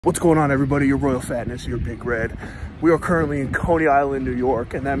What's going on, everybody? Your Royal Fatness, your Big Red. We are currently in Coney Island, New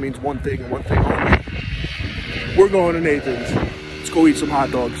York, and that means one thing only. We're going to Nathan's. Let's go eat some hot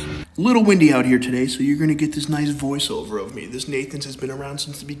dogs. A little windy out here today, so you're going to get this nice voiceover of me. This Nathan's has been around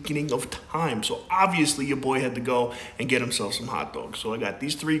since the beginning of time, so obviously your boy had to go and get himself some hot dogs. So I got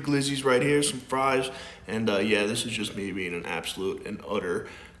these 3 glizzies right here, some fries, and yeah, this is just me being an absolute and utter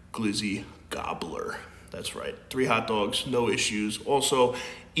glizzy gobbler. That's right. 3 hot dogs, no issues. Also,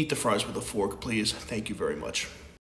 eat the fries with a fork, please. Thank you very much.